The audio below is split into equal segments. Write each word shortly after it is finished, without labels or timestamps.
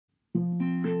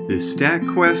This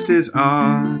StatQuest is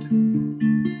odd,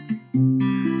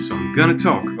 so I'm gonna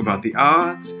talk about the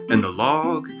odds and the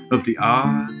log of the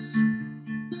odds.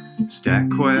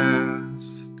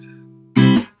 StatQuest.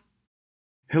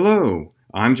 Hello,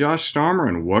 I'm Josh Starmer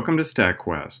and welcome to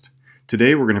StatQuest.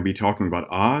 Today we're going to be talking about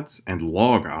odds and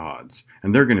log odds,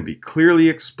 and they're going to be clearly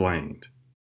explained.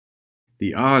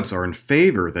 The odds are in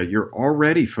favor that you're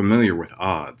already familiar with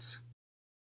odds.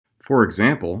 For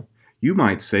example, you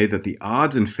might say that the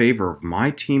odds in favor of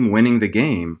my team winning the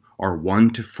game are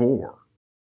 1 to 4.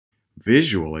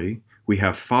 Visually, we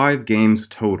have 5 games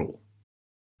total,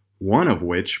 1 of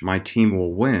which my team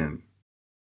will win,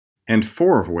 and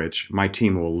 4 of which my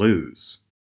team will lose.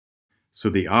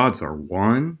 So the odds are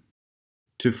 1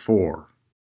 to 4.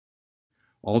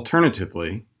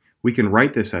 Alternatively, we can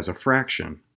write this as a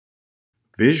fraction.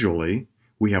 Visually,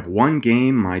 we have 1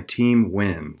 game my team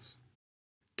wins,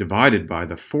 divided by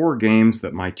the 4 games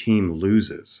that my team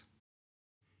loses.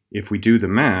 If we do the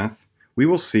math, we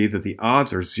will see that the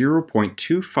odds are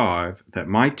 0.25 that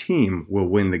my team will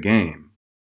win the game.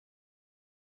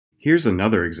 Here's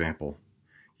another example.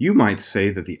 You might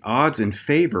say that the odds in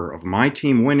favor of my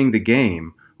team winning the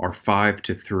game are 5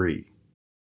 to 3.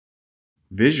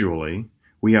 Visually,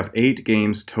 we have 8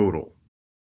 games total,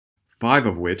 5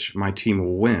 of which my team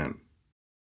will win,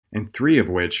 and 3 of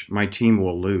which my team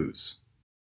will lose.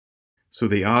 So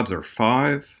the odds are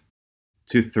 5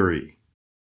 to 3.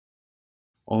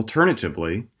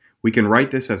 Alternatively, we can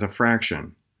write this as a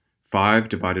fraction, 5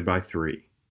 divided by 3.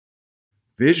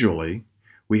 Visually,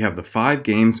 we have the 5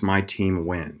 games my team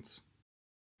wins,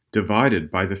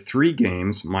 divided by the 3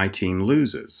 games my team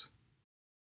loses.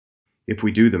 If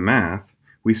we do the math,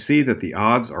 we see that the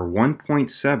odds are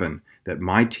 1.7 that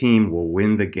my team will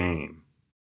win the game.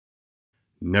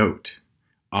 Note,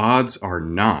 odds are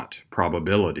not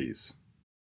probabilities.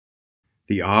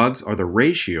 The odds are the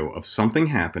ratio of something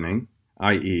happening,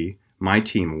 i.e., my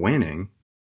team winning,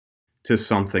 to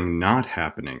something not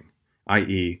happening,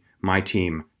 i.e., my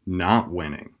team not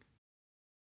winning.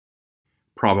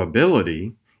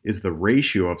 Probability is the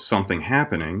ratio of something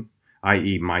happening,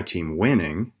 i.e., my team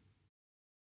winning,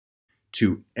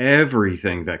 to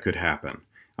everything that could happen,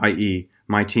 i.e.,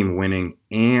 my team winning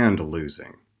and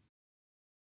losing.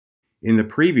 In the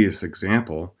previous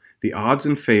example, the odds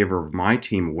in favor of my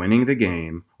team winning the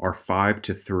game are 5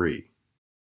 to 3.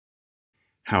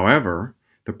 However,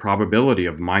 the probability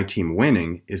of my team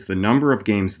winning is the number of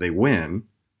games they win,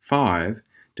 5,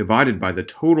 divided by the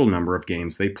total number of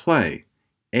games they play,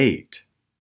 8.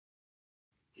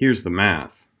 Here's the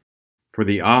math. For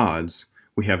the odds,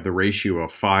 we have the ratio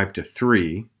of 5 to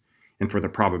 3, and for the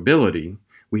probability,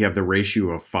 we have the ratio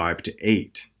of 5 to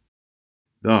 8.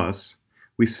 Thus,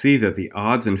 we see that the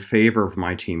odds in favor of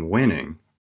my team winning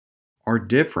are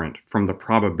different from the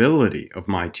probability of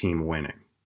my team winning.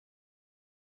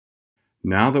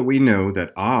 Now that we know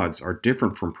that odds are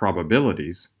different from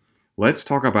probabilities, let's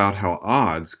talk about how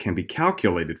odds can be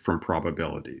calculated from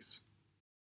probabilities.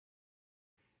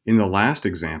 In the last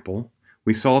example,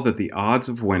 we saw that the odds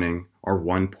of winning are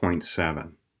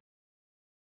 1.7,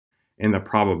 and the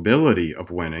probability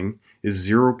of winning is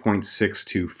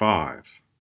 0.625.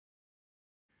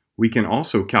 We can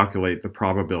also calculate the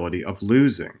probability of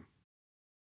losing.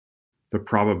 The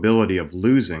probability of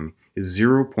losing is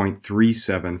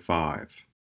 0.375.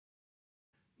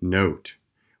 Note,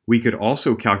 we could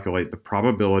also calculate the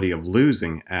probability of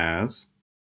losing as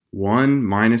 1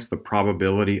 minus the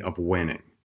probability of winning.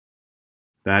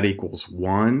 That equals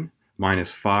 1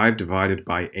 minus 5 divided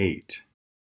by 8.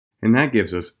 And that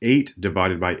gives us 8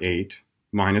 divided by 8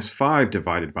 minus 5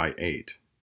 divided by 8.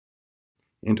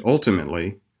 And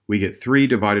ultimately, we get 3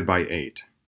 divided by 8.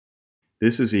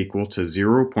 This is equal to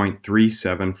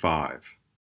 0.375.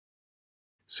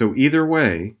 So either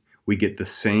way, we get the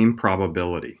same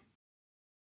probability.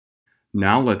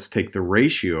 Now let's take the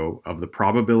ratio of the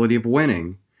probability of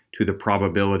winning to the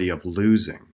probability of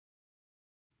losing.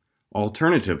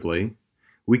 Alternatively,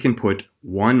 we can put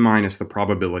 1 minus the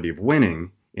probability of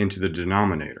winning into the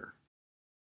denominator.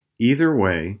 Either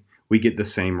way, we get the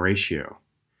same ratio,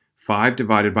 5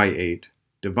 divided by 8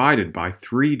 divided by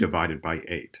 3 divided by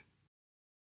 8.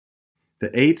 The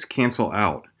 8's cancel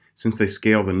out since they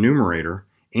scale the numerator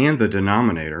and the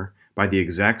denominator by the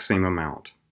exact same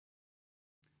amount.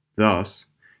 Thus,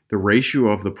 the ratio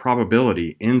of the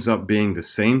probability ends up being the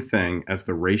same thing as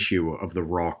the ratio of the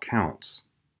raw counts.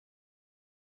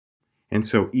 And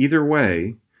so either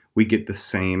way, we get the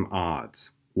same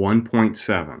odds,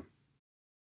 1.7.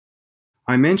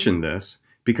 I mention this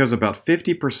because about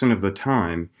 50% of the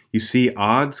time you see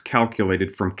odds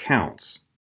calculated from counts.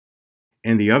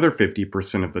 And the other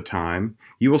 50% of the time,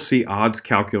 you will see odds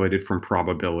calculated from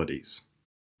probabilities.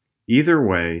 Either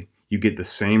way, you get the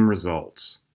same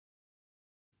results.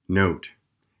 Note,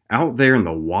 out there in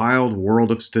the wild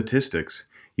world of statistics,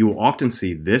 you will often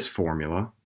see this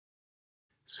formula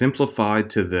simplified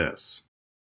to this,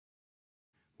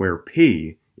 where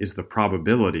P is the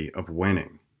probability of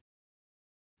winning.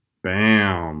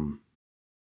 Bam!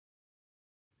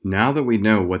 Now that we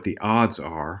know what the odds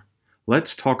are,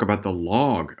 let's talk about the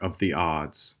log of the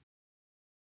odds.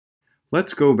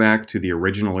 Let's go back to the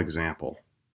original example.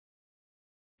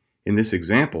 In this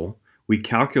example, we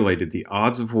calculated the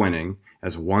odds of winning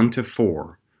as 1 to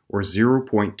 4, or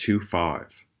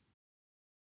 0.25.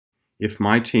 If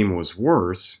my team was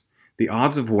worse, the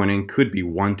odds of winning could be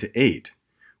 1 to 8,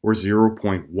 or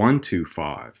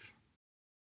 0.125.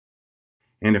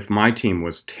 And if my team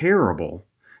was terrible,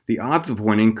 the odds of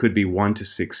winning could be 1 to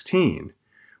 16,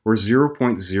 or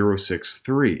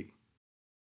 0.063.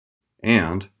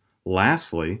 And,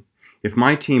 lastly, if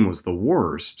my team was the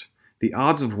worst, the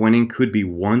odds of winning could be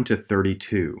 1 to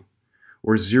 32,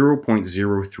 or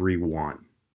 0.031.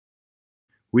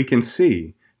 We can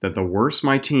see that the worse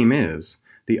my team is,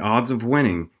 the odds of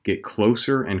winning get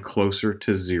closer and closer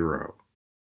to 0.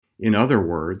 In other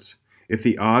words, if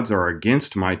the odds are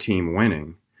against my team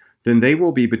winning, then they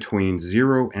will be between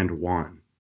 0 and 1.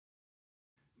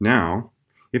 Now,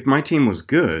 if my team was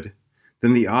good,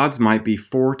 then the odds might be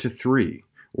 4 to 3,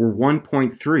 or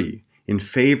 1.3 in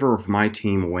favor of my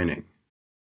team winning.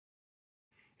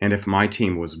 And if my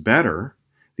team was better,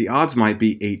 the odds might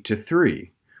be 8 to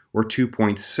 3, or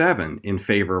 2.7 in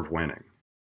favor of winning.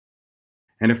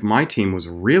 And if my team was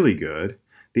really good,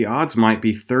 the odds might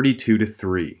be 32 to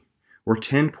 3, or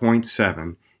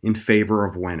 10.7 in favor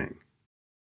of winning.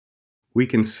 We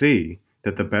can see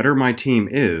that the better my team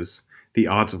is, the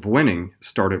odds of winning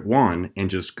start at 1 and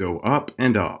just go up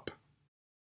and up.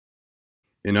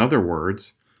 In other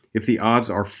words, if the odds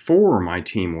are for my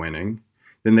team winning,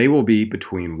 then they will be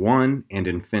between 1 and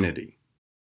infinity.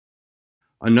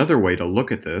 Another way to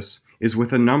look at this is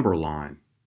with a number line.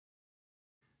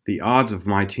 The odds of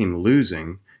my team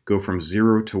losing go from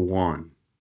 0 to 1.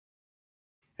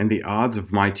 And the odds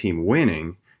of my team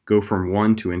winning go from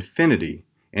 1 to infinity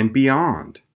and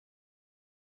beyond.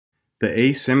 The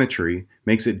asymmetry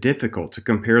makes it difficult to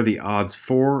compare the odds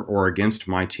for or against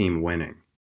my team winning.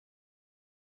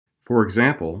 For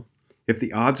example, if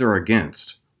the odds are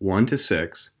against 1 to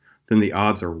 6, then the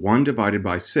odds are 1 divided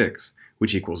by 6,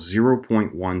 which equals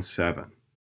 0.17.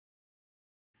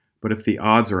 But if the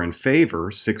odds are in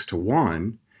favor, 6 to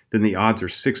 1, then the odds are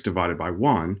 6 divided by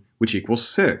 1, which equals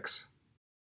 6.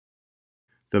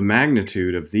 The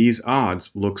magnitude of these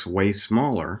odds looks way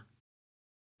smaller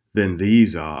than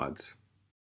these odds.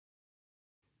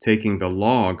 Taking the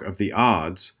log of the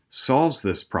odds solves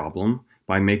this problem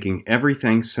by making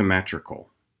everything symmetrical.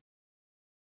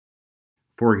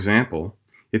 For example,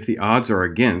 if the odds are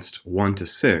against 1 to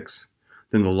 6,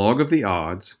 then the log of the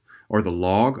odds, or the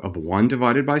log of 1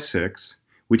 divided by 6,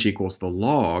 which equals the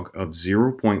log of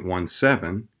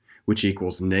 0.17, which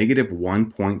equals negative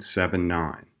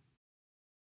 1.79.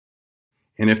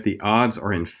 And if the odds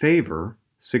are in favor,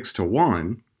 6 to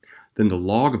 1, then the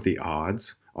log of the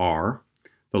odds are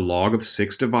the log of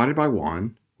 6 divided by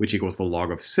 1, which equals the log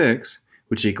of 6,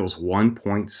 which equals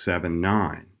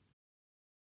 1.79.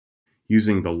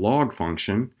 Using the log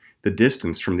function, the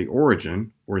distance from the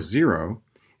origin, or 0,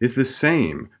 is the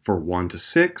same for 1 to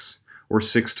 6 or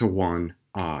 6 to 1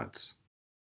 odds.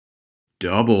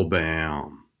 Double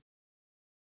bam!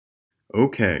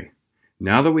 Okay,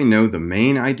 now that we know the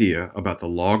main idea about the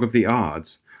log of the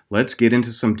odds, let's get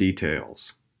into some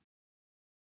details.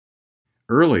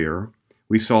 Earlier,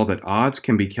 we saw that odds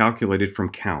can be calculated from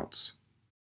counts.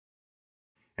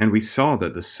 And we saw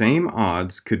that the same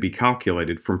odds could be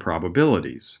calculated from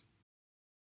probabilities.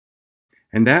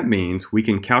 And that means we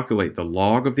can calculate the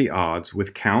log of the odds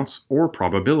with counts or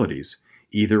probabilities.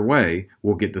 Either way,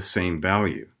 we'll get the same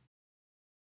value.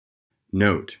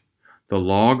 Note, the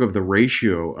log of the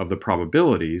ratio of the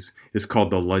probabilities is called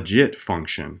the Logit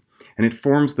function, and it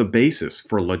forms the basis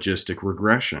for logistic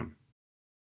regression.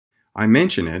 I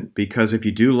mention it because if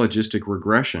you do logistic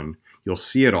regression, you'll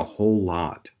see it a whole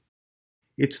lot.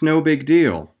 It's no big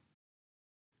deal.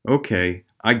 Okay,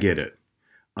 I get it.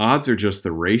 Odds are just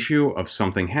the ratio of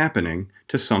something happening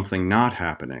to something not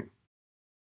happening.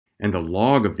 And the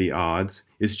log of the odds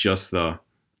is just the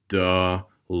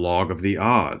log of the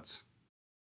odds.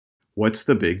 What's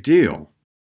the big deal?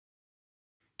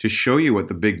 To show you what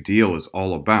the big deal is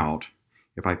all about,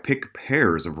 if I pick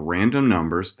pairs of random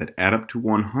numbers that add up to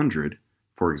 100,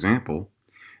 for example,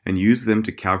 and use them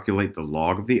to calculate the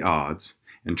log of the odds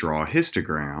and draw a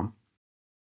histogram,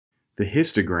 the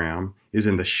histogram is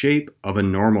in the shape of a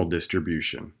normal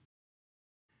distribution.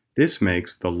 This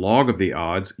makes the log of the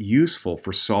odds useful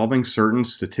for solving certain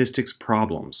statistics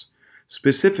problems,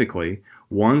 specifically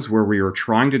ones where we are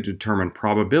trying to determine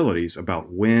probabilities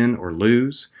about win or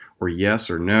lose, or yes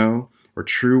or no, or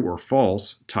true or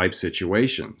false type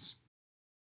situations.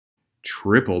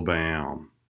 Triple bam!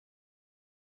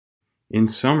 In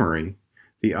summary,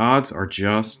 the odds are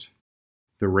just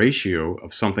the ratio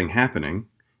of something happening,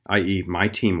 i.e. my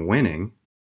team winning,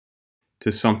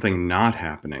 to something not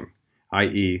happening,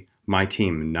 i.e. my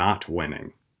team not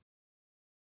winning.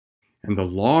 And the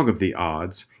log of the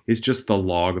odds is just the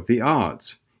log of the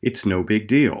odds. It's no big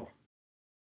deal.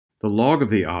 The log of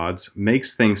the odds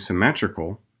makes things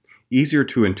symmetrical, easier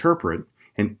to interpret,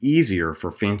 and easier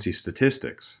for fancy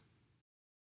statistics.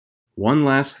 One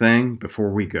last thing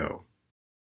before we go.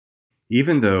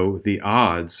 Even though the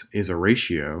odds is a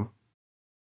ratio,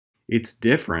 it's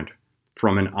different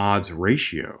from an odds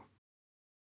ratio.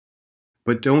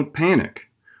 But don't panic.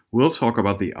 We'll talk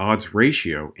about the odds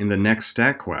ratio in the next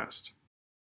StatQuest.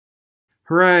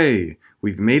 Hooray!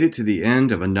 We've made it to the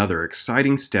end of another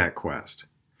exciting StatQuest.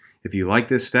 If you like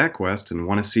this StatQuest and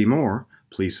want to see more,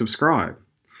 please subscribe.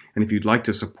 And if you'd like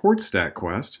to support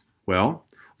StatQuest, well,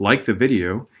 like the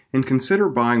video and consider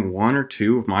buying one or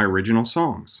two of my original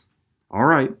songs. All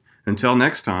right, until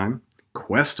next time,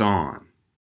 quest on!